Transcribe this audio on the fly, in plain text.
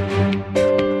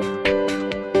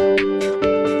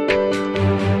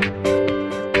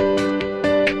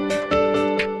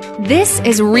This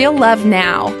is Real Love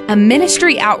Now, a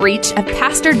ministry outreach of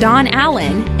Pastor Don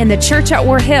Allen in the church at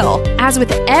War Hill. As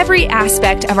with every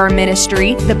aspect of our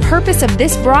ministry, the purpose of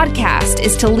this broadcast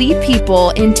is to lead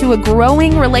people into a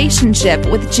growing relationship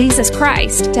with Jesus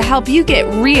Christ to help you get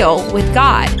real with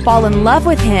God, fall in love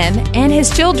with Him and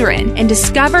His children, and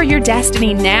discover your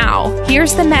destiny now.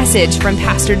 Here's the message from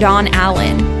Pastor Don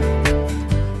Allen.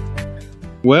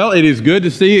 Well, it is good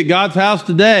to see you at God's house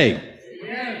today.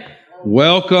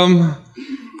 Welcome,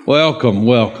 welcome,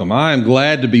 welcome. I am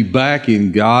glad to be back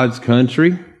in God's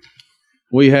country.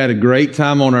 We had a great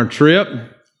time on our trip,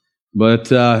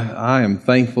 but I am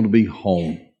thankful to be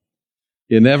home.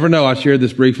 You never know. I shared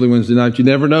this briefly Wednesday night. You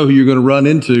never know who you're going to run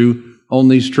into on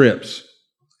these trips.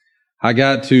 I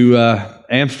got to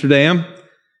Amsterdam,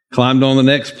 climbed on the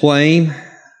next plane,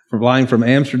 flying from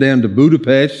Amsterdam to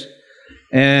Budapest.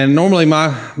 And normally my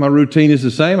routine is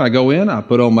the same. I go in, I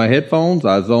put on my headphones,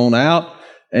 I zone out,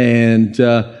 and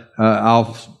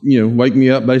I'll wake me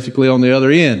up basically on the other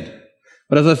end.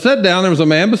 But as I sat down, there was a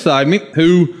man beside me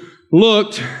who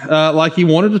looked like he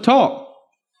wanted to talk.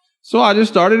 So I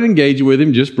just started engaging with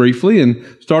him just briefly and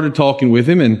started talking with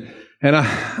him. And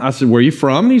I said, "Where are you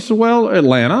from?" And he said, "Well,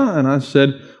 Atlanta." And I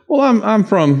said, "Well, I'm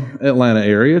from Atlanta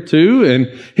area too." And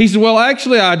he said, "Well,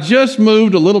 actually, I just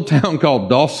moved to a little town called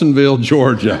Dawsonville,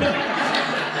 Georgia."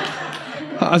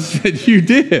 I said, "You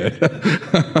did?"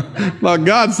 Well,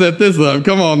 God set this up.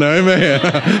 Come on now, amen.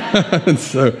 And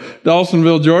so,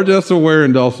 Dawsonville, Georgia. So where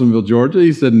in Dawsonville, Georgia?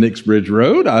 He said, Nixbridge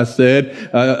Road. I said,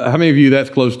 "How many of you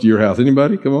that's close to your house?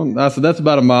 Anybody? Come on." I said, "That's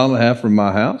about 1.5 miles from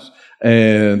my house."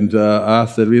 And I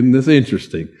said, "Isn't this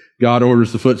interesting? God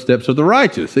orders the footsteps of the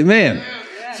righteous." Amen.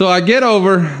 So I get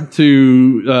over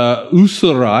to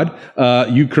Uzhhorod,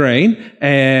 Ukraine,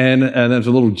 and there's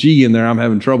a little G in there. I'm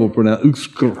having trouble pronouncing.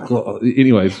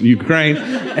 Anyways, Ukraine,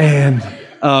 and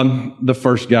the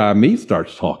first guy I meet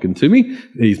starts talking to me.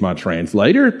 He's my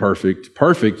translator.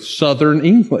 Perfect Southern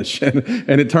English. And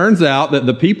it turns out that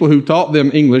the people who taught them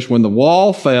English when the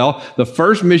wall fell, the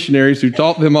first missionaries who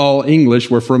taught them all English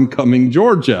were from Cumming,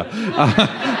 Georgia.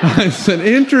 I said,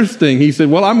 "Interesting." He said,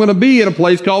 "Well, I'm going to be in a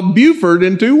place called Beaufort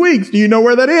in 2 weeks. Do you know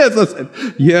where that is?" I said,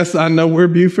 "Yes, I know where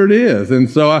Beaufort is." And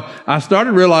so I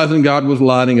started realizing God was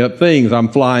lining up things. I'm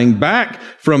flying back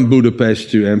from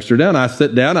Budapest to Amsterdam. I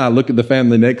sit down, I look at the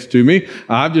family next to me.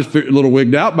 I'm just a little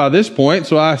wigged out by this point.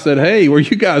 So I said, "Hey, where are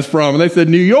you guys from?" And they said,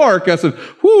 "New York." I said,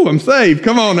 "Whew, I'm saved.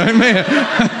 Come on, amen."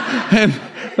 And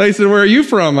they said, "Where are you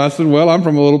from?" I said, "Well, I'm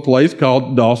from a little place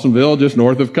called Dawsonville, just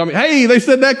north of Cumming." "Hey," they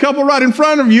said, "that couple right in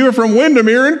front of you are from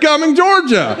Windermere in Cumming,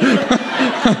 Georgia."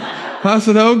 I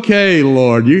said, "Okay,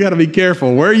 Lord, you got to be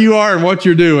careful where you are and what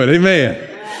you're doing." Amen.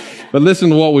 But listen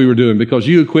to what we were doing. Because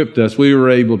you equipped us, we were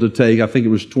able to take, I think it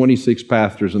was 26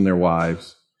 pastors and their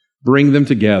wives, bring them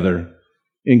together,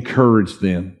 encourage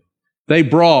them.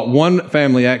 One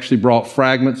family actually brought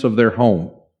fragments of their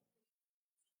home.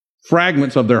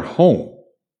 Fragments of their home.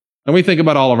 And we think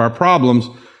about all of our problems,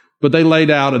 but they laid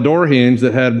out a door hinge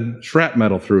that had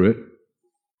shrapnel through it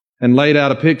and laid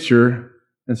out a picture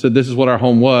and said, "This is what our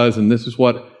home was, and this is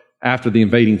what, after the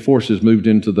invading forces moved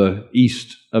into the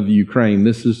east of the Ukraine,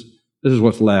 this is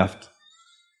what's left."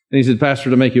 And he said, "Pastor,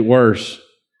 to make it worse,"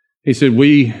 he said,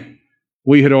 we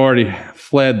had already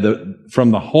fled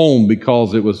from the home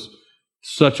because it was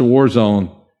such a war zone.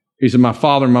 He said, "My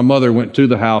father and my mother went to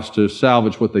the house to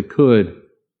salvage what they could,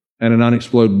 and an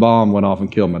unexploded bomb went off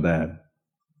and killed my dad."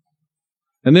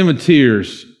 And then with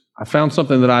tears, I found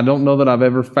something that I don't know that I've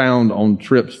ever found on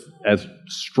trips as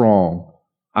strong.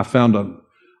 I found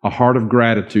a heart of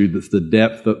gratitude that's the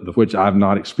depth of which I've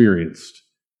not experienced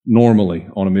normally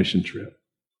on a mission trip.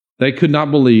 They could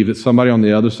not believe that somebody on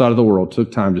the other side of the world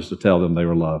took time just to tell them they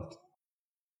were loved.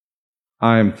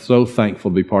 I am so thankful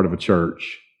to be part of a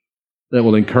church that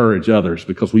will encourage others,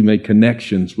 because we made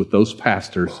connections with those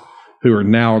pastors who are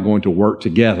now going to work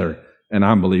together, and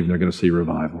I'm believing they're going to see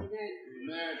revival.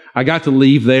 I got to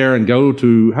leave there and go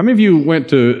to, how many of you went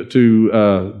to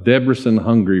Debrecen,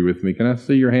 Hungary with me? Can I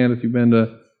see your hand if you've been to?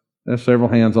 There's several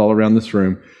hands all around this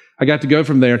room. I got to go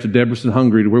from there to Debrecen,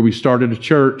 Hungary, to where we started a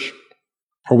church,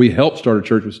 or we helped start a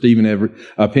church with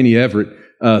Penny Everett,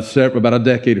 about a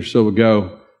decade or so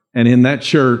ago. And in that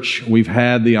church, we've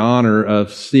had the honor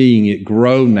of seeing it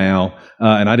grow now.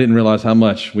 And I didn't realize how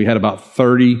much. We had about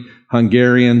 30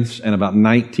 Hungarians and about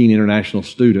 19 international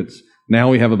students Now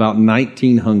we have about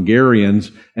 19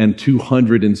 Hungarians and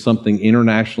 200 and something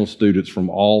international students from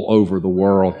all over the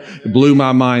world. It blew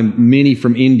my mind. Many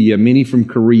from India, many from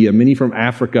Korea, many from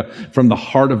Africa, from the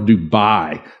heart of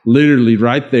Dubai, literally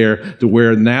right there to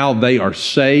where now they are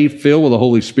saved, filled with the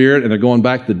Holy Spirit, and they're going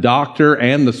back to the doctor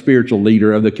and the spiritual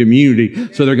leader of the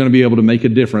community. So they're going to be able to make a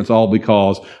difference, all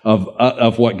because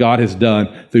of what God has done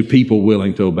through people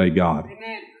willing to obey God.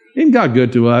 Amen. Isn't God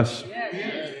good to us?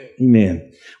 Yes. Amen.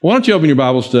 Why don't you open your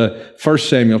Bibles to 1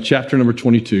 Samuel chapter number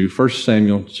 22. 1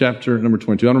 Samuel chapter number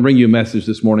 22. I'm going to bring you a message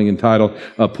this morning entitled,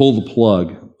 Pull the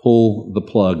Plug. Pull the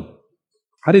Plug.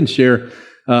 I didn't share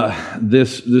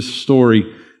this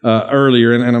story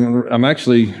earlier, and I'm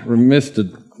actually remiss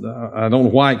to, I don't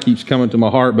know why it keeps coming to my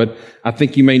heart, but I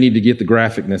think you may need to get the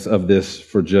graphicness of this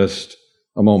for just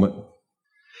a moment.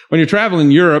 When you're traveling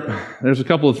Europe, there's a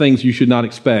couple of things you should not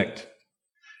expect.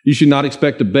 You should not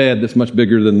expect a bed that's much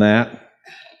bigger than that.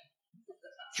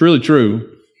 It's really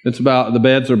true. The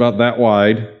beds are about that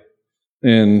wide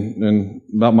and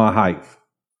about my height.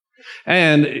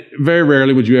 And very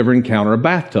rarely would you ever encounter a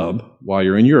bathtub while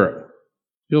you're in Europe.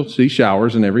 You'll see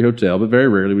showers in every hotel, but very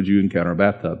rarely would you encounter a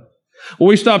bathtub. Well,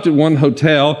 we stopped at one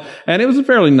hotel, and it was a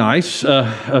fairly nice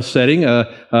setting.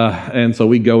 And so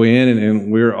we go in,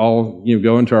 and we're all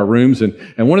going to our rooms. And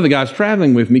one of the guys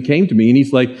traveling with me came to me, and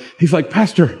he's like,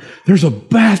 Pastor, there's a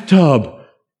bathtub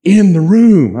in the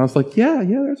room. I was like, yeah,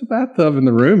 there's a bathtub in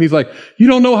the room. He's like, you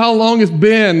don't know how long it's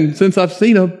been since I've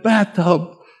seen a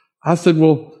bathtub. I said,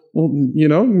 well, you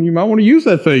might want to use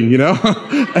that thing,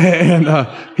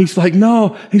 And he's like,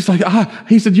 no. He's like,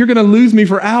 he said, you're going to lose me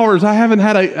for hours. I haven't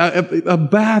had a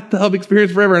bathtub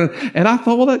experience forever. And I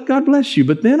thought, well, God bless you.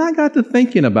 But then I got to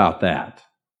thinking about that.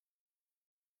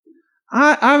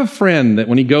 I have a friend that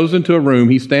when he goes into a room,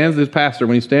 when he stands at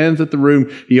the room,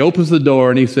 he opens the door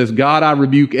and he says, God, I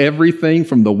rebuke everything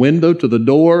from the window to the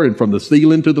door and from the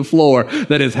ceiling to the floor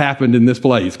that has happened in this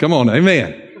place. Come on,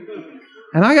 amen.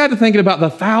 And I got to thinking about the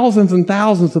thousands and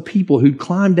thousands of people who'd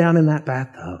climbed down in that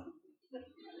bathtub.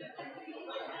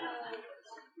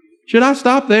 Should I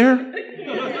stop there?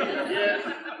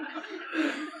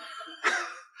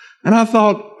 And I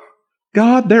thought,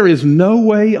 God, there is no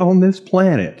way on this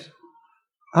planet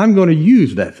I'm going to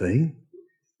use that thing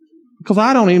because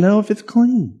I don't even know if it's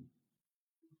clean.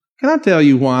 Can I tell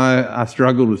you why I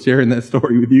struggled with sharing that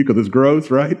story with you? Because it's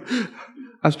gross, right?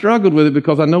 I struggled with it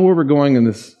because I know where we're going in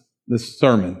this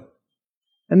sermon.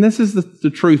 And this is the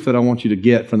truth that I want you to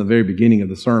get from the very beginning of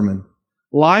the sermon.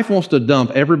 Life wants to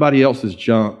dump everybody else's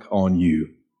junk on you.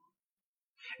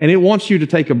 And it wants you to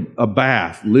take a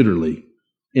bath, literally,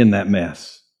 in that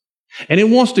mess. And it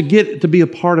wants to get to be a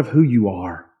part of who you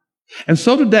are. And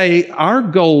so today, our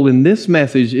goal in this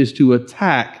message is to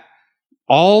attack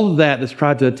all of that's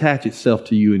tried to attach itself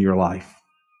to you in your life.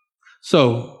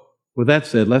 So, with that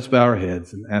said, let's bow our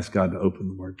heads and ask God to open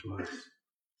the Word to us.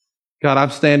 God,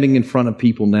 I'm standing in front of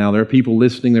people now. There are people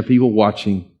listening, there are people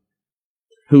watching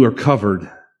who are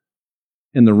covered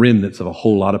in the remnants of a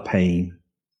whole lot of pain.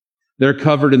 They're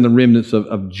covered in the remnants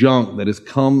of junk that has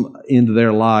come into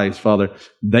their lives, Father.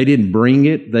 They didn't bring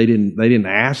it. They didn't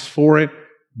ask for it.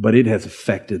 But it has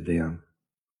affected them.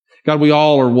 God, we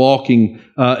all are walking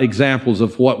examples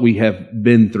of what we have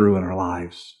been through in our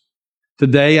lives.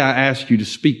 Today, I ask you to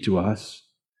speak to us.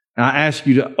 I ask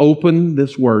you to open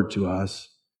this word to us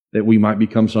that we might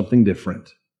become something different.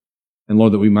 And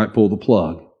Lord, that we might pull the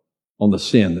plug on the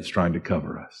sin that's trying to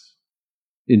cover us.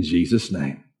 In Jesus'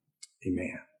 name,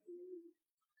 amen.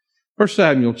 1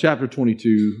 Samuel chapter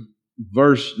 22,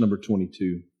 verse number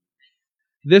 22.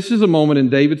 This is a moment in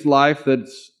David's life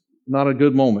that's not a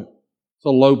good moment. It's a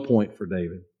low point for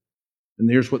David. And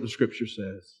here's what the scripture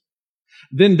says.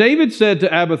 Then David said to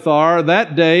Abiathar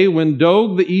that day when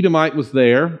Doeg the Edomite was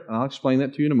there, and I'll explain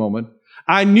that to you in a moment,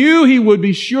 I knew he would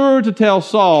be sure to tell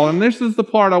Saul, and this is the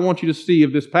part I want you to see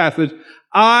of this passage.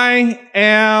 I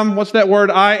am, what's that word?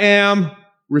 I am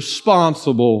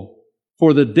responsible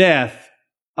for the death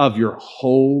of your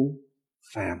whole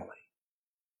family.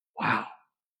 Wow.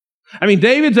 I mean,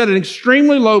 David's at an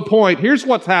extremely low point. Here's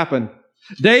what's happened.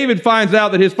 David finds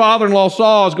out that his father-in-law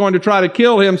Saul is going to try to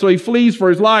kill him, so he flees for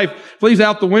his life, flees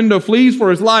out the window, flees for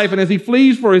his life. And as he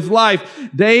flees for his life,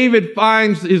 David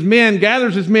finds his men,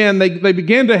 gathers his men. They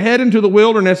begin to head into the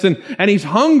wilderness, and he's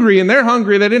hungry, and they're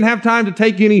hungry. They didn't have time to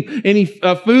take any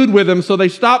food with them, so they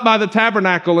stop by the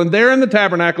tabernacle. And there in the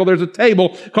tabernacle, there's a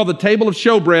table called the table of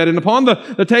showbread. And upon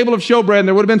the table of showbread, and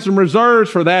there would have been some reserves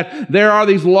for that, there are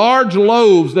these large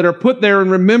loaves that are put there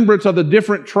in remembrance of the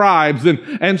different tribes.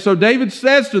 And so David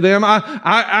says to them,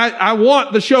 I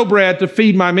want the showbread to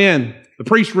feed my men. The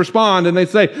priests respond and they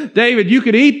say, David, you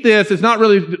could eat this. It's not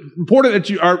really important that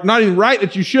you are not even right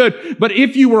that you should, but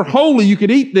if you were holy, you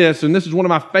could eat this. And this is one of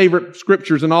my favorite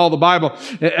scriptures in all the Bible.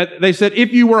 They said,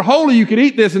 if you were holy, you could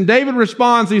eat this. And David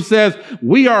responds, he says,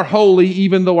 we are holy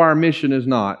even though our mission is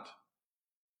not.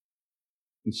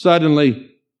 And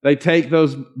suddenly they take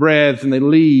those breads and they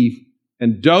leave.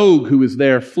 And Doeg, who is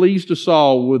there, flees to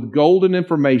Saul with golden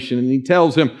information. And he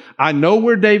tells him, I know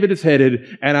where David is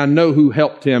headed, and I know who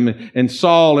helped him. And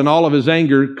Saul, in all of his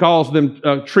anger, calls them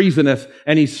treasonous.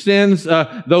 And he sends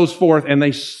those forth, and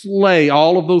they slay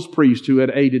all of those priests who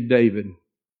had aided David.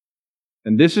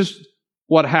 And this is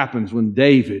what happens when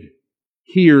David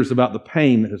hears about the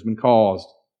pain that has been caused.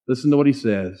 Listen to what he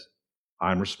says.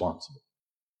 I'm responsible.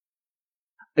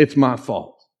 It's my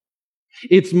fault.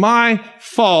 It's my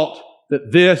fault that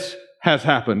this has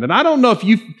happened. And I don't know if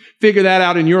you figure that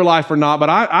out in your life or not, but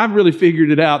I've really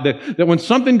figured it out that when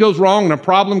something goes wrong and a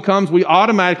problem comes, we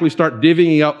automatically start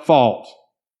divvying up fault.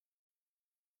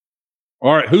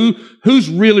 All right, who's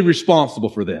really responsible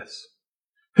for this?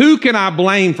 Who can I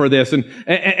blame for this?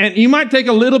 And you might take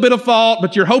a little bit of fault,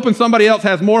 but you're hoping somebody else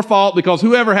has more fault because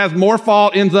whoever has more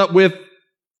fault ends up with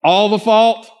all the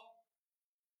fault.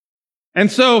 And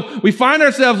so we find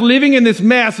ourselves living in this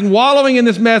mess and wallowing in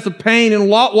this mess of pain and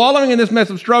wallowing in this mess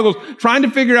of struggles, trying to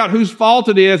figure out whose fault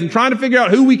it is and trying to figure out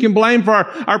who we can blame for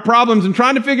our problems and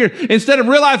trying to figure, instead of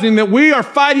realizing that we are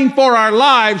fighting for our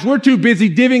lives, we're too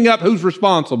busy divvying up who's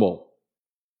responsible.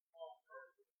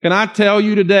 Can I tell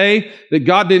you today that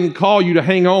God didn't call you to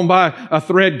hang on by a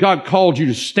thread? God called you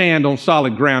to stand on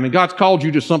solid ground, and God's called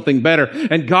you to something better,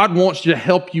 and God wants to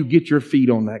help you get your feet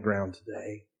on that ground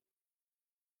today.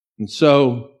 And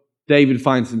so David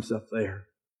finds himself there.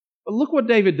 But look what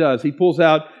David does. He pulls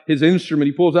out his instrument,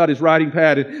 he pulls out his writing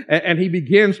pad, and he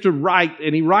begins to write.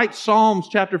 And he writes Psalms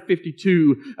chapter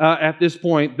 52 at this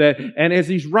point. And as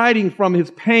he's writing from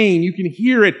his pain, you can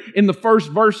hear it in the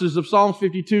first verses of Psalms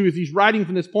 52 as he's writing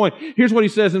from this point. Here's what he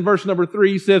says in verse number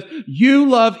 3. He says, you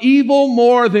love evil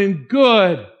more than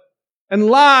good, and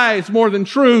lies more than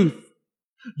truth.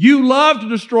 You love to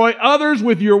destroy others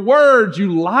with your words,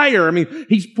 you liar. I mean,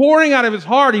 he's pouring out of his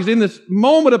heart. He's in this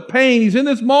moment of pain. He's in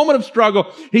this moment of struggle.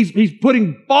 He's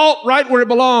putting fault right where it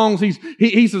belongs.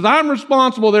 He says, I'm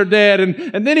responsible, they're dead.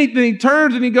 And then he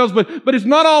turns and he goes, but it's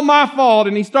not all my fault.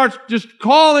 And he starts just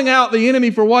calling out the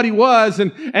enemy for what he was.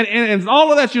 And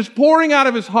all of that's just pouring out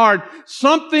of his heart.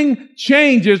 Something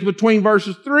changes between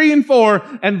verses 3 and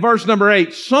 4 and verse number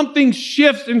 8. Something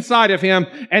shifts inside of him.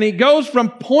 And he goes from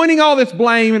pointing all this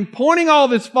blame and pointing all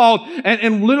this fault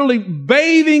and literally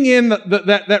bathing in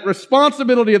that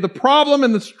responsibility of the problem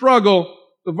and the struggle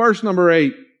to verse number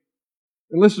 8.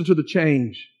 And listen to the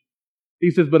change.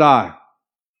 He says, but I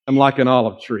am like an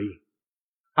olive tree.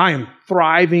 I am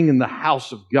thriving in the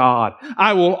house of God.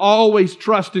 I will always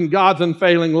trust in God's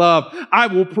unfailing love. I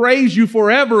will praise you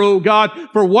forever, O God,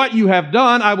 for what you have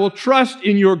done. I will trust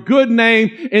in your good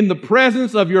name in the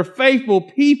presence of your faithful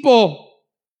people.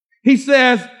 He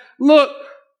says, look,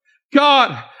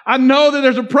 God, I know that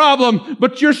there's a problem,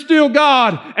 but you're still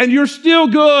God, and you're still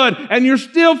good, and you're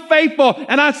still faithful,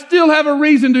 and I still have a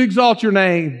reason to exalt your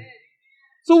name.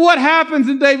 So what happens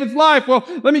in David's life? Well,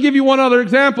 let me give you one other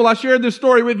example. I shared this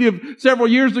story with you several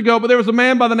years ago, but there was a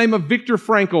man by the name of Viktor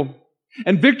Frankl.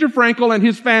 And Viktor Frankl and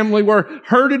his family were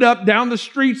herded up down the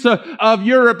streets of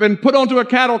Europe and put onto a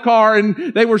cattle car,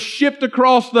 and they were shipped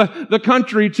across the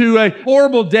country to a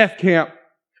horrible death camp.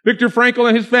 Viktor Frankl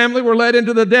and his family were led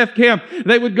into the death camp.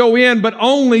 They would go in, but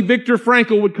only Viktor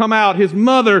Frankl would come out. His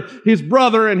mother, his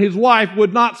brother, and his wife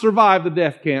would not survive the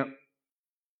death camp.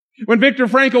 When Viktor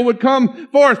Frankl would come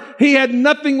forth, he had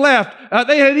nothing left.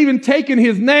 They had even taken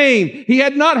his name. He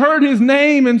had not heard his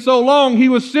name in so long. He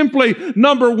was simply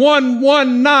number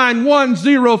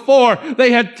 119104.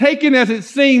 They had taken, as it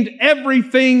seemed,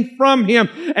 everything from him.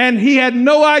 And he had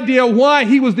no idea why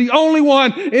he was the only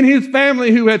one in his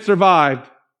family who had survived.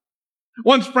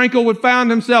 Once Frankl would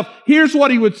find himself, here's what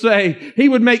he would say. He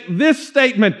would make this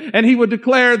statement, and he would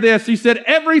declare this. He said,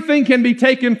 everything can be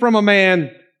taken from a man,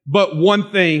 but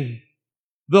one thing,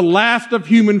 the last of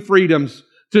human freedoms,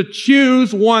 to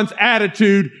choose one's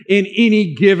attitude in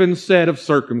any given set of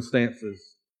circumstances.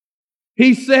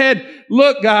 He said,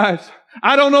 look guys,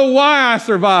 I don't know why I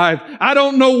survived. I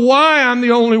don't know why I'm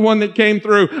the only one that came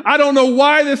through. I don't know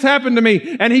why this happened to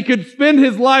me. And he could spend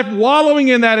his life wallowing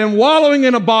in that and wallowing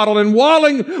in a bottle and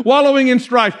wallowing in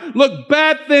strife. Look,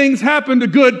 bad things happen to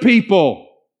good people.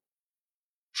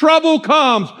 Trouble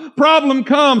comes, problem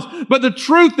comes, but the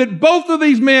truth that both of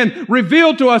these men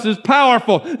revealed to us is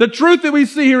powerful. The truth that we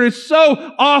see here is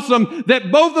so awesome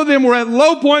that both of them were at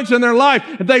low points in their life.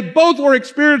 They both were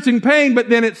experiencing pain, but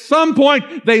then at some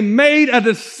point they made a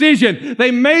decision. They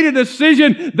made a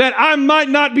decision that I might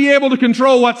not be able to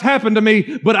control what's happened to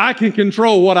me, but I can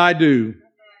control what I do.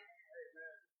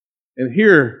 And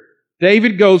here,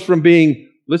 David goes from being,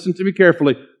 listen to me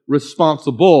carefully,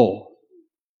 responsible.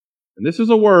 And this is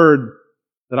a word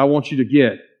that I want you to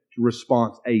get, to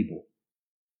response able.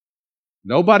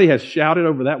 Nobody has shouted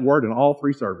over that word in all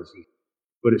three services,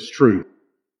 but it's true.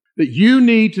 That you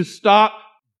need to stop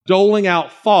doling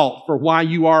out fault for why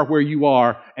you are where you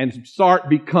are and start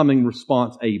becoming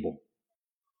response able.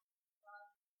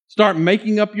 Start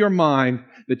making up your mind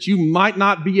that you might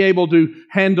not be able to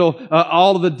handle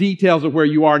all of the details of where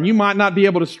you are, and you might not be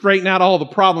able to straighten out all the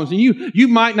problems, and you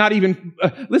might not even,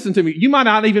 listen to me, you might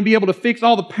not even be able to fix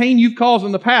all the pain you've caused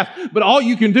in the past, but all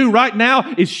you can do right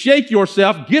now is shake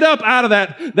yourself, get up out of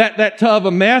that tub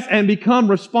of mess, and become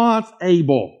response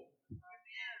able.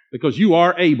 Because you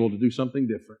are able to do something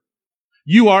different.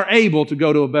 You are able to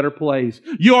go to a better place.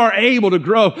 You are able to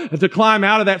grow, to climb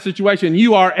out of that situation.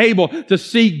 You are able to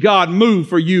see God move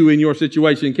for you in your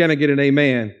situation. Can I get an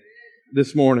amen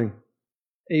this morning?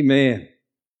 Amen.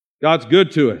 God's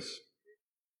good to us.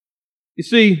 You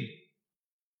see,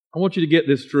 I want you to get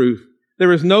this truth.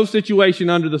 There is no situation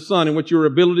under the sun in which your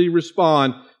ability to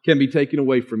respond can be taken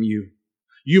away from you.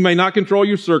 You may not control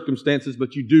your circumstances,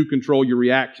 but you do control your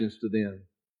reactions to them.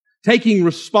 Taking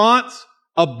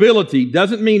responsibility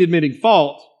doesn't mean admitting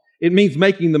fault. It means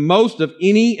making the most of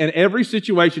any and every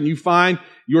situation you find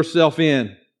yourself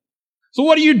in. So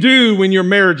what do you do when your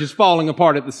marriage is falling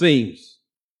apart at the seams?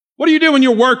 What do you do when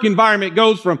your work environment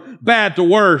goes from bad to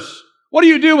worse? What do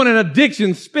you do when an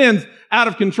addiction spins out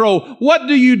of control? What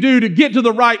do you do to get to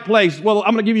the right place? Well,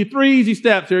 I'm going to give you 3 easy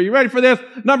steps here. You ready for this?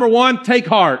 Number 1, take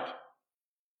heart.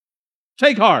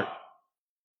 Take heart.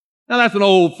 Now that's an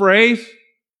old phrase,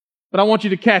 but I want you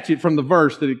to catch it from the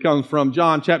verse that it comes from.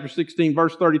 John chapter 16,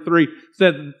 verse 33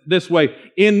 said this way,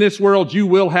 "In this world you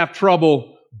will have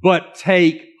trouble, but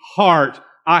take heart.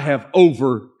 I have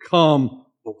overcome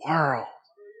the world."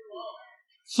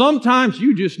 Sometimes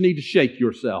you just need to shake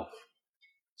yourself.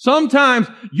 Sometimes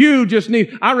you just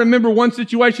need, I remember one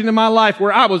situation in my life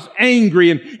where I was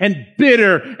angry and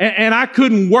bitter and I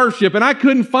couldn't worship and I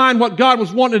couldn't find what God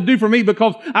was wanting to do for me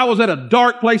because I was at a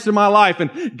dark place in my life.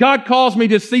 And God calls me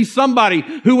to see somebody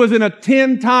who was in a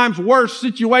 10 times worse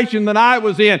situation than I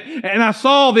was in. And I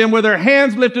saw them with their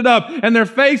hands lifted up and their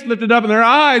face lifted up and their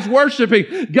eyes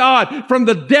worshiping God from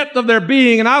the depth of their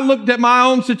being. And I looked at my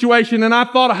own situation and I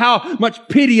thought of how much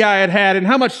pity I had and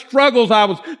how much struggles I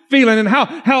was feeling and how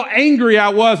angry I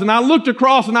was. And I looked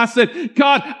across and I said,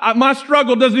 God, my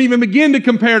struggle doesn't even begin to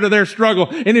compare to their struggle.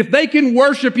 And if they can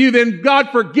worship you, then God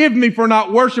forgive me for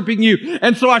not worshiping you.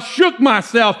 And so I shook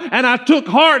myself and I took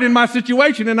heart in my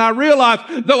situation and I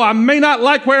realized, though I may not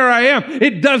like where I am,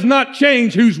 it does not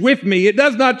change who's with me. It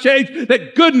does not change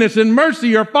that goodness and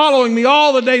mercy are following me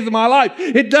all the days of my life.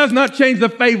 It does not change the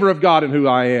favor of God in who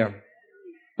I am.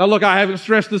 Now look, I haven't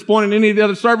stressed this point in any of the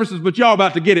other services, but y'all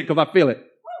about to get it because I feel it.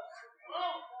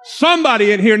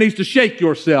 Somebody in here needs to shake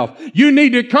yourself. You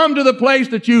need to come to the place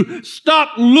that you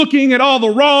stop looking at all the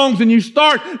wrongs and you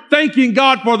start thanking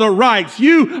God for the rights.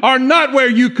 You are not where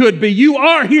you could be. You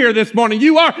are here this morning.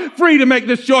 You are free to make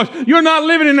this choice. You're not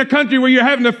living in a country where you're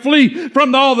having to flee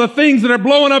from all the things that are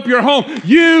blowing up your home.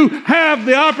 You have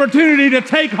the opportunity to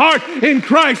take heart in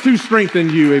Christ who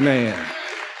strengthened you. Amen.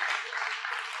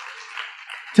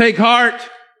 Take heart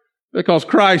because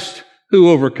Christ who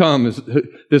overcome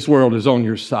this world is on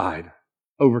your side.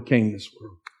 Overcame this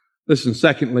world. Listen,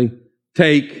 secondly,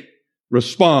 take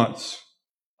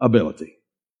responsibility.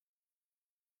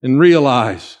 And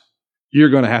realize you're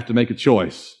going to have to make a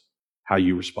choice how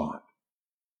you respond.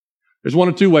 There's one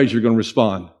of 2 ways you're going to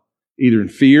respond. Either in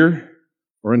fear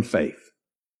or in faith.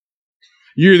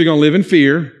 You're either going to live in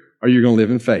fear or you're going to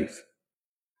live in faith.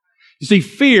 You see,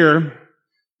 fear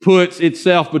puts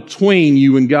itself between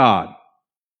you and God.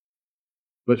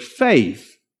 But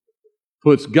faith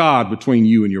puts God between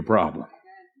you and your problem.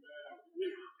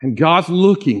 And God's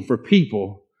looking for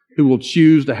people who will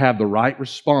choose to have the right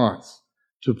response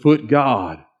to put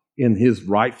God in His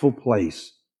rightful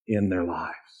place in their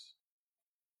lives.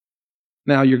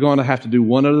 Now, you're going to have to do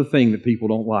one other thing that people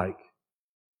don't like.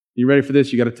 You ready for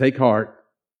this? You got to take heart.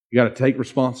 You got to take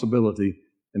responsibility.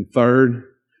 And third,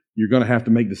 you're going to have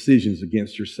to make decisions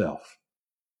against yourself.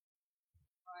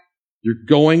 You're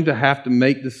going to have to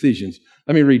make decisions.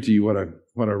 Let me read to you what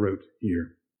I wrote here.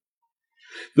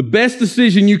 The best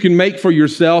decision you can make for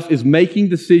yourself is making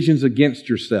decisions against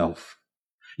yourself.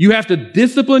 You have to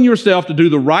discipline yourself to do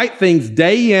the right things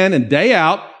day in and day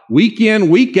out, week in,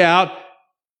 week out,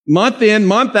 month in,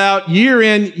 month out, year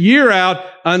in, year out,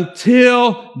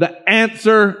 until the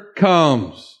answer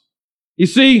comes. You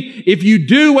see, if you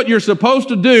do what you're supposed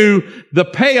to do, the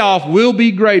payoff will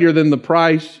be greater than the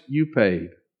price you paid.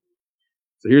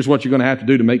 So here's what you're going to have to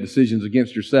do to make decisions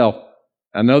against yourself.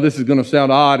 I know this is going to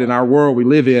sound odd in our world we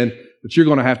live in, but you're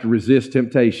going to have to resist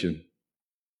temptation.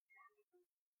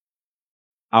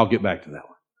 I'll get back to that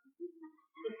one.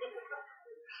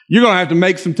 You're going to have to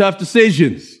make some tough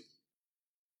decisions.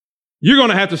 You're going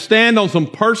to have to stand on some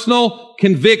personal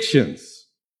convictions.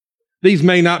 These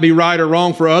may not be right or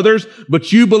wrong for others,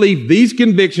 but you believe these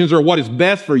convictions are what is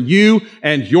best for you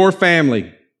and your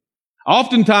family.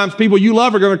 Oftentimes, people you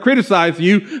love are going to criticize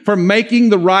you for making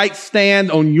the right stand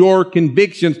on your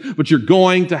convictions, but you're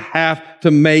going to have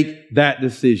to make that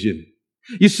decision.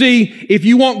 You see, if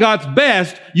you want God's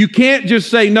best, you can't just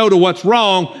say no to what's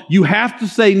wrong. You have to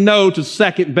say no to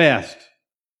second best,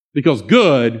 because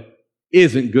good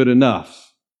isn't good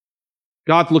enough.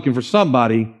 God's looking for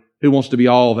somebody who wants to be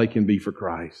all they can be for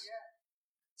Christ.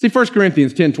 See, 1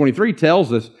 Corinthians 10:23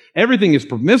 tells us everything is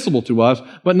permissible to us,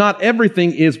 but not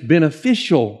everything is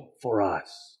beneficial for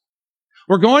us.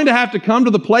 We're going to have to come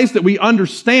to the place that we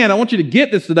understand. I want you to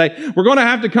get this today. We're going to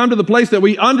have to come to the place that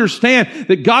we understand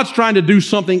that God's trying to do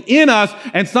something in us,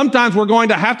 and sometimes we're going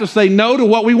to have to say no to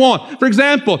what we want. For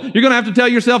example, you're going to have to tell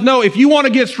yourself no. If you want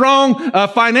to get strong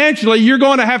financially, you're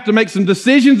going to have to make some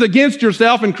decisions against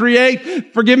yourself and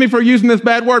create, forgive me for using this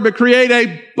bad word, but create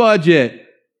a budget.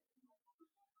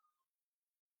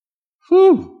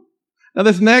 Whew. Now,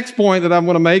 this next point that I'm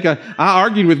going to make, I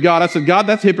argued with God. I said, God,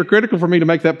 that's hypocritical for me to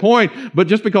make that point. But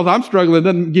just because I'm struggling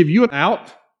doesn't give you an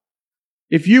out.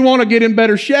 If you want to get in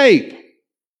better shape,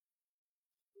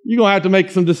 you're going to have to make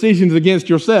some decisions against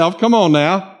yourself. Come on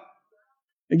now.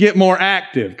 And get more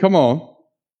active. Come on.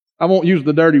 I won't use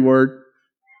the dirty word.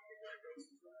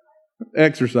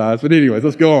 Exercise. But anyways,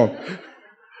 let's go on.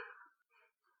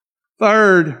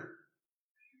 Third,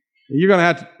 you're going to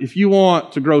have to, if you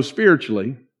want to grow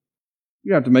spiritually,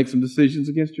 you have to make some decisions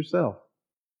against yourself.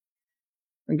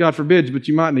 And God forbids, but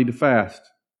you might need to fast.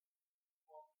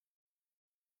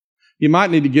 You might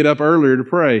need to get up earlier to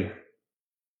pray.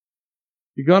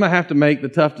 You're going to have to make the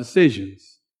tough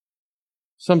decisions.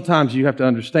 Sometimes you have to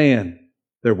understand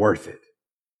they're worth it.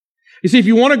 You see, if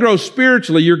you want to grow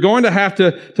spiritually, you're going to have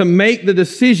to make the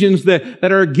decisions that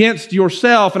are against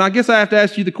yourself. And I guess I have to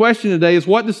ask you the question today is,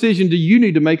 what decision do you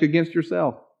need to make against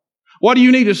yourself? What do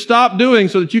you need to stop doing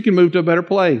so that you can move to a better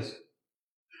place?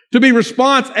 To be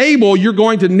response able, you're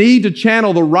going to need to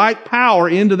channel the right power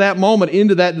into that moment,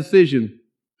 into that decision.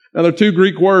 Now, there are two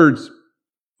Greek words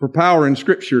for power in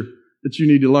Scripture that you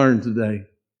need to learn today.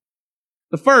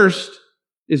 The first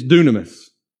is dunamis.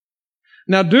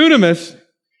 Now, dunamis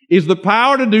is the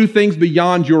power to do things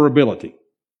beyond your ability.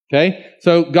 Okay?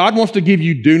 So God wants to give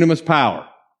you dunamis power.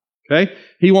 Okay?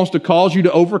 He wants to cause you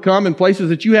to overcome in places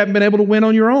that you haven't been able to win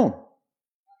on your own.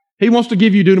 He wants to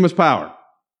give you dunamis power.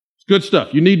 It's good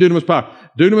stuff. You need dunamis power.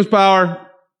 Dunamis power,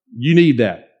 you need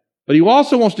that. But He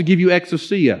also wants to give you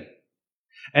exousia.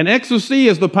 And exousia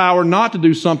is the power not to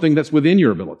do something that's within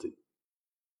your ability.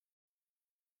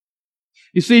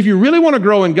 You see, if you really want to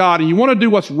grow in God and you want to do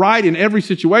what's right in every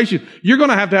situation, you're going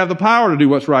to have the power to do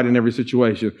what's right in every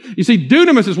situation. You see,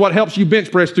 dunamis is what helps you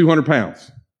bench press 200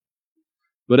 pounds.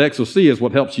 But exousia is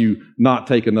what helps you not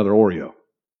take another Oreo.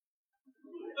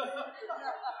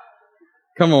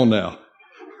 Come on now.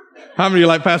 How many of you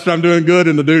like, Pastor, I'm doing good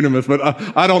in the dunamis, but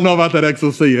I don't know about that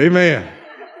exousia. Amen.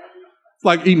 It's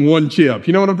like eating one chip.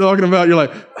 You know what I'm talking about? You're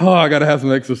like, oh, I got to have some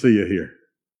exousia here.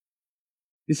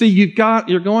 You see,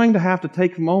 you're going to have to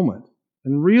take a moment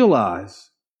and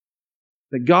realize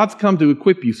that God's come to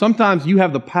equip you. Sometimes you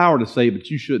have the power to say it, but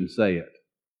you shouldn't say it.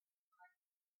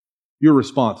 Your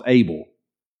response, able.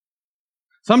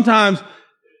 Sometimes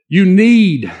you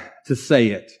need to say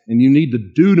it, and you need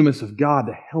the dunamis of God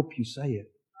to help you say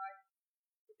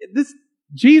it.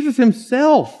 Jesus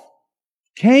Himself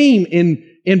came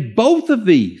in both of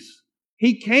these.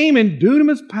 He came in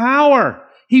dunamis power.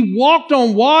 He walked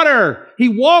on water. He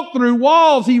walked through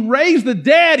walls. He raised the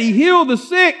dead. He healed the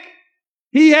sick.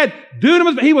 He had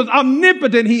dunamis. He was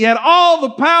omnipotent. He had all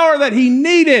the power that He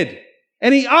needed.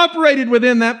 And He operated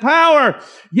within that power.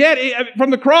 Yet,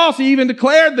 from the cross, He even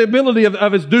declared the ability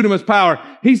of His dunamis power.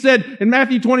 He said in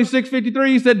Matthew 26:53,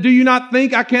 He said, "Do you not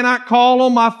think I cannot call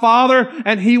on my Father,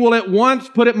 and He will at once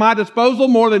put at my disposal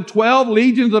more than 12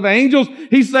 legions of angels?"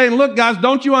 He's saying, look, guys,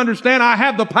 don't you understand? I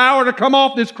have the power to come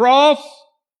off this cross.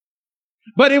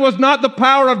 But it was not the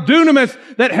power of dunamis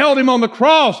that held him on the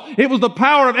cross. It was the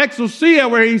power of exousia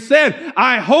where he said,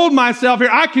 I hold myself here.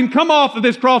 I can come off of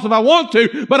this cross if I want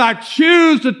to, but I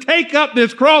choose to take up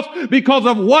this cross because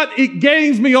of what it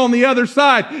gains me on the other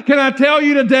side. Can I tell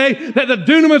you today that the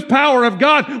dunamis power of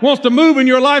God wants to move in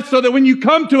your life so that when you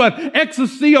come to an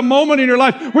exousia moment in your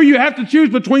life where you have to choose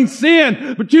between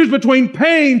sin, but choose between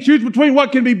pain, choose between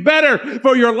what can be better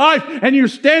for your life, and you're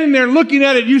standing there looking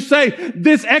at it, you say,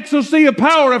 this exousia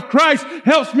power of Christ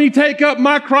helps me take up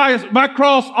my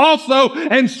cross also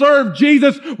and serve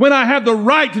Jesus when I have the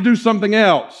right to do something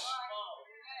else.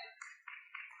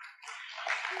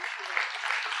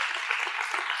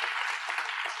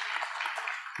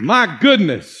 My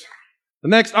goodness. The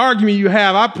next argument you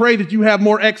have, I pray that you have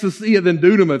more exousia than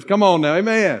dunamis. Come on now,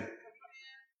 amen.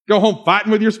 Go home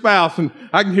fighting with your spouse, and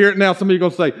I can hear it now. Some of you are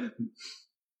going to say,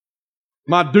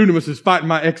 my dunamis is fighting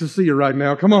my exousia right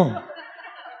now. Come on.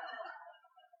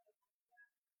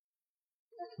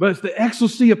 But it's the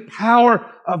exousia power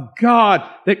of God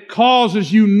that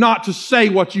causes you not to say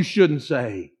what you shouldn't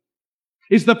say.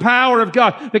 It's the power of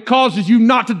God that causes you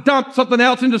not to dump something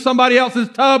else into somebody else's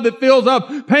tub that fills up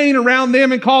pain around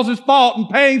them and causes fault and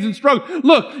pains and struggles.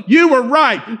 Look, you were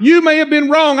right. You may have been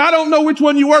wrong. I don't know which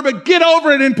one you were, but get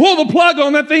over it and pull the plug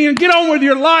on that thing and get on with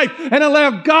your life and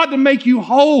allow God to make you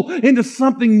whole into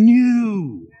something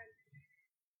new.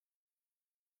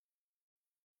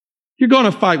 You're going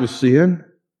to fight with sin.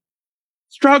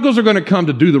 Struggles are going to come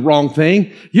to do the wrong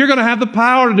thing. You're going to have the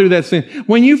power to do that sin.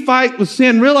 When you fight with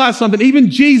sin, realize something.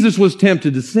 Even Jesus was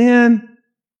tempted to sin.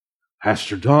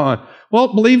 Pastor Don,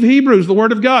 well, believe Hebrews, the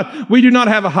Word of God. We do not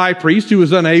have a high priest who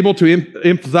is unable to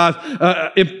emphasize,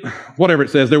 whatever it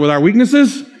says there with our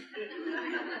weaknesses.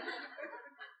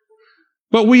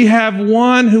 But we have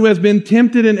one who has been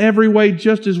tempted in every way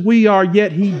just as we are,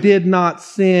 yet he did not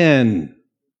sin.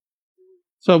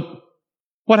 So,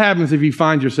 what happens if you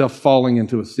find yourself falling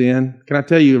into a sin? Can I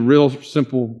tell you a real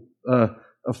simple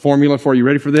a formula for you?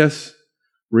 Ready for this?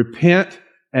 Repent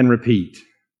and repeat.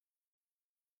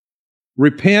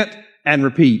 Repent and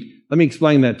repeat. Let me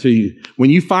explain that to you. When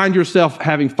you find yourself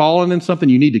having fallen in something,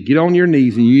 you need to get on your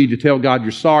knees and you need to tell God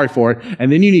you're sorry for it.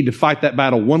 And then you need to fight that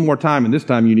battle one more time, and this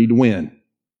time you need to win.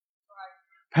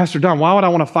 Pastor Don, why would I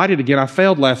want to fight it again? I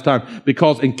failed last time.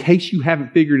 Because in case you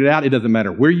haven't figured it out, it doesn't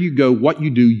matter where you go, what you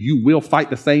do, you will fight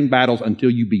the same battles until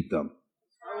you beat them.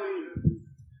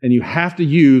 And you have to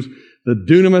use the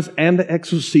dunamis and the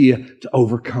exousia to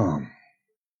overcome.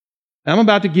 Now, I'm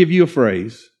about to give you a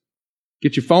phrase.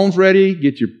 Get your phones ready.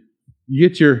 Get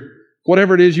your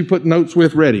whatever it is you put notes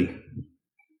with ready.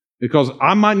 Because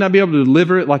I might not be able to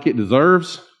deliver it like it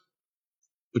deserves,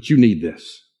 but you need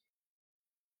this.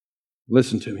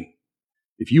 Listen to me.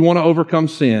 If you want to overcome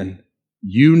sin,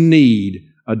 you need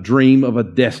a dream of a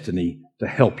destiny to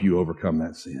help you overcome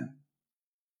that sin.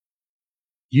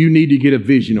 You need to get a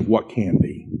vision of what can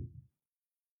be.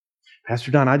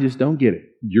 Pastor Don, I just don't get it.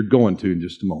 You're going to in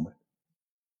just a moment.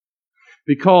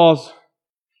 Because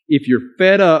if you're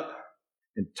fed up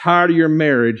and tired of your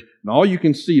marriage and all you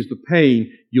can see is the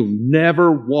pain, you'll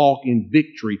never walk in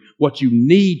victory. What you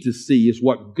need to see is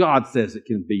what God says it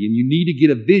can be. And you need to get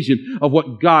a vision of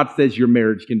what God says your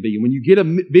marriage can be. And when you get a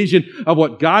vision of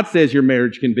what God says your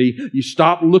marriage can be, you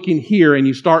stop looking here and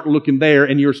you start looking there.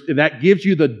 And that gives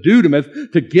you the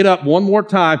dunamis to get up one more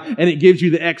time. And it gives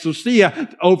you the exousia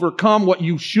to overcome what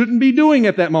you shouldn't be doing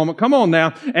at that moment. Come on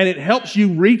now. And it helps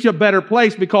you reach a better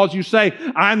place because you say,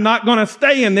 I'm not going to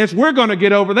stay in this. We're going to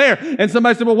get over there. And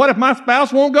somebody said, well, what if my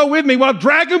spouse won't go with me? Well,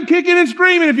 drag them kicking and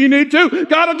screaming if you need to.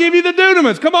 God will give you the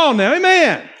dunamis. Come on now.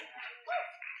 Amen.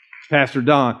 Pastor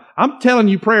Don, I'm telling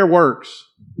you, prayer works.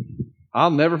 I'll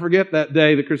never forget that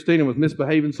day that Christina was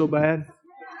misbehaving so bad.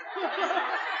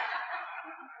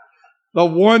 The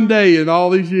one day in all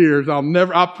these years,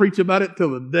 I'll preach about it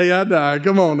till the day I die.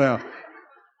 Come on now.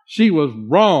 She was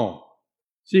wrong.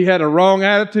 She had a wrong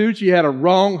attitude. She had a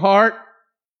wrong heart.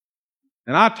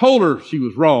 And I told her she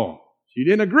was wrong. She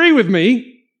didn't agree with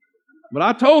me, but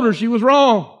I told her she was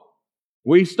wrong.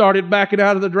 We started backing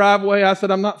out of the driveway. I said,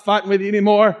 I'm not fighting with you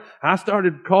anymore. I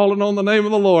started calling on the name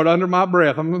of the Lord under my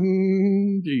breath.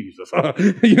 Jesus.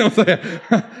 You know what I'm saying?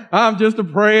 I'm just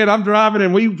praying. I'm driving,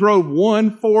 and we drove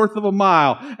 1/4 of a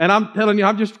mile. And I'm telling you,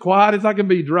 I'm just quiet as I can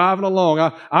be driving along.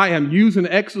 I am using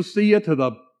exousia to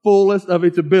the fullest of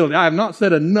its ability. I have not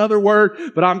said another word,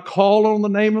 but I'm calling on the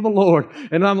name of the Lord.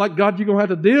 And I'm like, God, you're going to have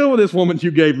to deal with this woman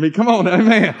you gave me. Come on,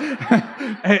 amen.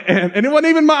 and it wasn't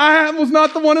even I was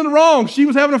not the one in the wrong. She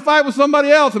was having a fight with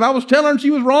somebody else, and I was telling her she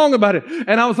was wrong about it.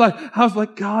 And I was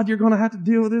like, God, you're going to have to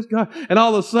deal with this, God. And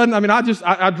all of a sudden,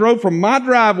 I drove from my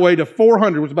driveway to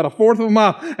 400, which was about a fourth of a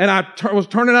mile, and I was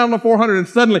turning out on the 400, and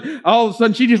suddenly, all of a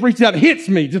sudden, she just reaches out and hits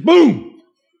me. Just boom.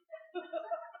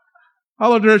 I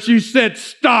looked at her, she said,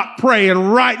 stop praying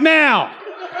right now.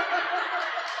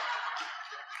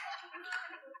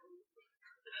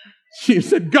 She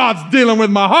said, God's dealing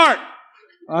with my heart.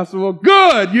 I said, well,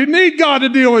 good. You need God to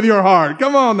deal with your heart.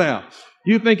 Come on now.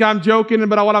 You think I'm joking,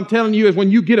 but what I'm telling you is when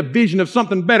you get a vision of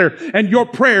something better and your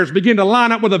prayers begin to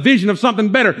line up with a vision of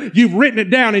something better, you've written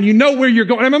it down and you know where you're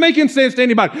going. Am I making sense to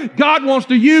anybody? God wants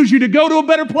to use you to go to a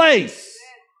better place.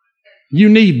 You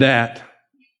need that.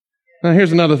 Now,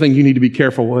 here's another thing you need to be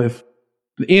careful with.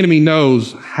 The enemy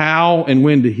knows how and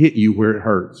when to hit you where it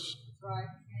hurts.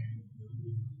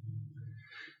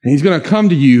 And he's going to come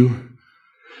to you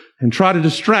and try to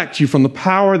distract you from the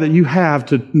power that you have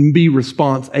to be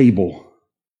response able.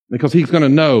 Because he's going to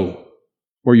know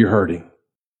where you're hurting.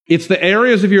 It's the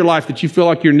areas of your life that you feel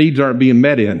like your needs aren't being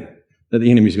met in that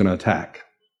the enemy's going to attack.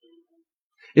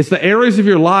 It's the areas of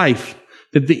your life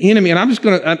that the enemy, and I'm just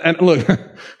going to, and look,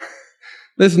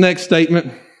 this next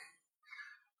statement,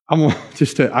 I'm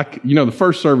just the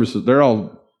first services, they're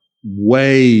all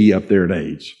way up there in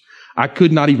age. I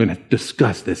could not even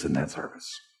discuss this in that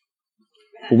service.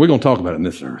 But we're going to talk about it in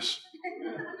this service.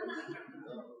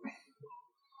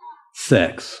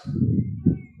 Sex.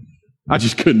 I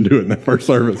just couldn't do it in that first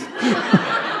service.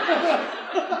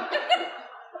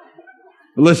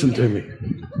 Listen to me.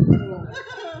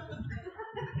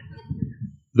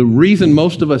 The reason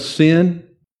most of us sin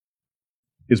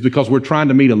is because we're trying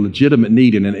to meet a legitimate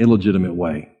need in an illegitimate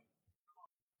way.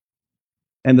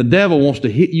 And the devil wants to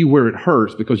hit you where it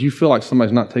hurts because you feel like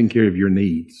somebody's not taking care of your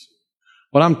needs.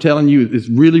 What I'm telling you is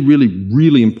really, really,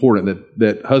 really important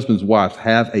that husbands and wives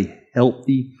have a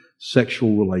healthy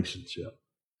sexual relationship.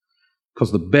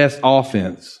 Because the best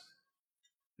offense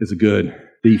is a good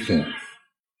defense.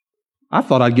 I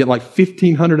thought I'd get like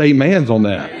 1,500 amens on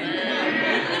that.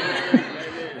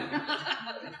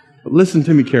 But listen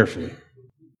to me carefully.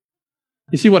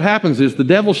 You see, what happens is the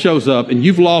devil shows up and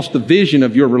you've lost the vision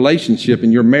of your relationship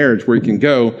and your marriage where he can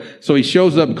go. So he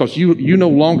shows up because you no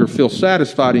longer feel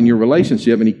satisfied in your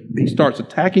relationship, and he starts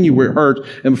attacking you where it hurts,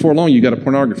 and before long you got a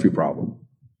pornography problem.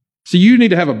 So you need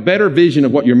to have a better vision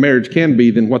of what your marriage can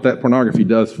be than what that pornography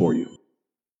does for you.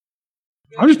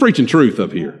 I'm just preaching truth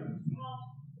up here.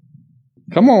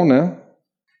 Come on now.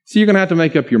 So you're going to have to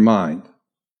make up your mind.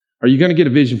 Are you going to get a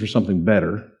vision for something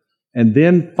better? And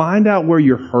then find out where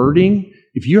you're hurting.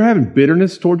 If you're having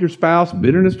bitterness toward your spouse,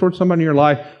 bitterness toward somebody in your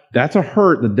life, that's a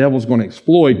hurt the devil's going to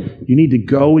exploit. You need to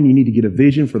go and you need to get a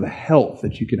vision for the health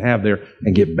that you can have there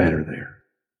and get better there.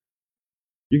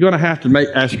 You're going to have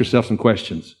to ask yourself some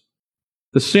questions.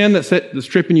 The sin that's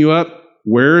tripping you up,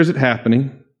 where is it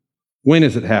happening? When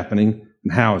is it happening?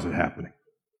 And how is it happening?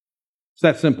 It's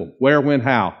that simple. Where, when,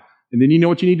 how. And then you know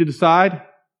what you need to decide?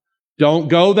 Don't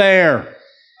go there.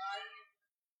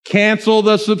 Cancel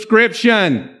the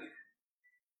subscription.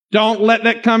 Don't let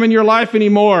that come in your life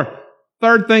anymore.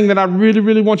 Third thing that I really,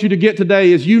 really want you to get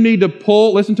today is you need to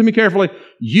listen to me carefully,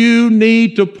 you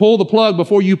need to pull the plug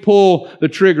before you pull the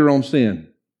trigger on sin.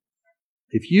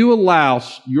 If you allow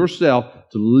yourself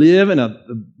to live in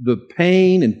the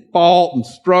pain and fault and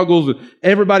struggles and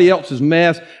everybody else's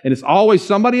mess, and it's always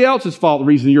somebody else's fault the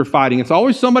reason you're fighting. It's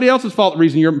always somebody else's fault the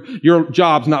reason your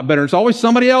job's not better. It's always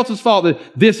somebody else's fault that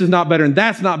this is not better and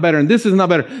that's not better and this is not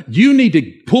better. You need to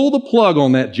pull the plug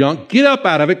on that junk, get up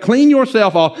out of it, clean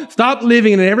yourself off, stop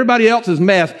living in everybody else's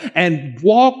mess, and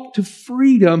walk to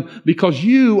freedom, because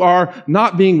you are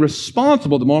not being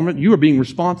responsible at the moment. You are being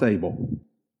responsible.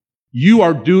 You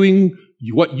are doing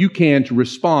what you can to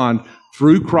respond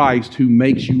through Christ, who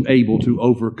makes you able to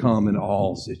overcome in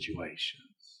all situations.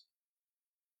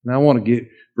 Now I want to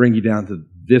bring you down to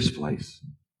this place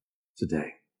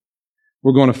today.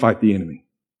 We're going to fight the enemy.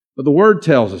 But the Word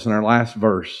tells us in our last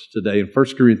verse today in 1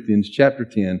 Corinthians chapter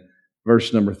 10,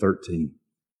 verse number 13.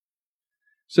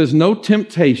 It says, no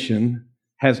temptation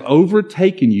has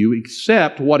overtaken you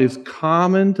except what is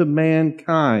common to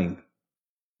mankind.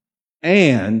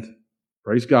 And,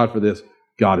 praise God for this,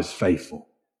 God is faithful.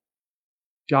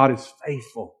 God is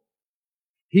faithful.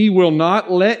 He will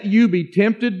not let you be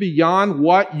tempted beyond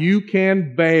what you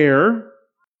can bear.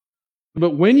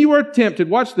 But when you are tempted,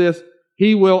 watch this,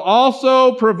 He will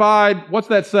also provide, what's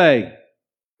that say?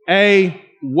 A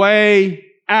way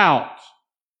out.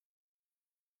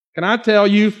 Can I tell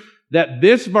you that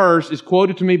this verse is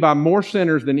quoted to me by more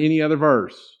sinners than any other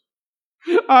verse?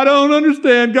 I don't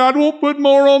understand. God won't put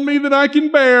more on me than I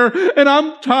can bear, and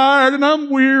I'm tired and I'm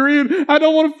weary and I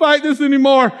don't want to fight this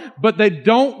anymore. But they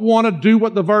don't want to do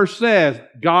what the verse says.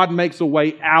 God makes a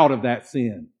way out of that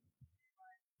sin.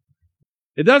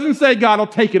 It doesn't say God will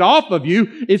take it off of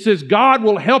you. It says God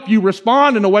will help you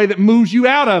respond in a way that moves you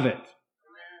out of it.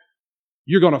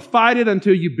 You're going to fight it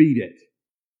until you beat it.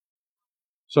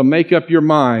 So make up your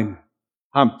mind.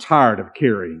 I'm tired of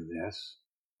carrying this.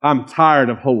 I'm tired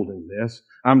of holding this.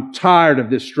 I'm tired of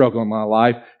this struggle in my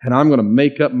life, and I'm going to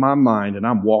make up my mind, and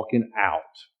I'm walking out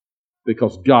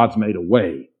because God's made a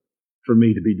way for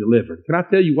me to be delivered. Can I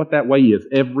tell you what that way is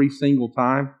every single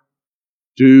time?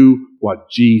 Do what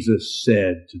Jesus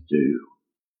said to do.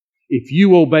 If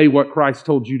you obey what Christ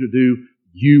told you to do,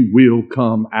 you will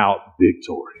come out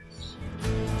victorious.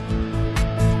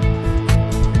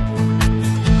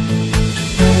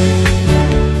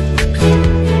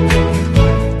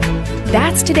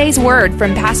 That's today's word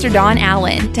from Pastor Don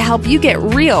Allen to help you get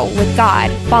real with God,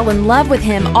 fall in love with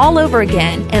Him all over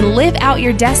again, and live out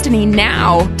your destiny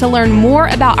now. To learn more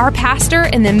about our pastor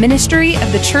and the ministry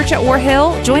of the Church at War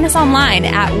Hill, join us online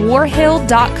at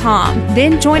warhill.com.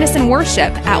 Then join us in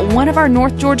worship at one of our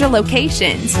North Georgia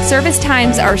locations. Service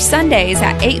times are Sundays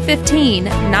at 8:15,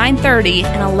 9:30,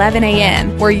 and 11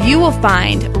 a.m., where you will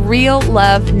find real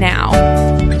love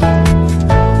now.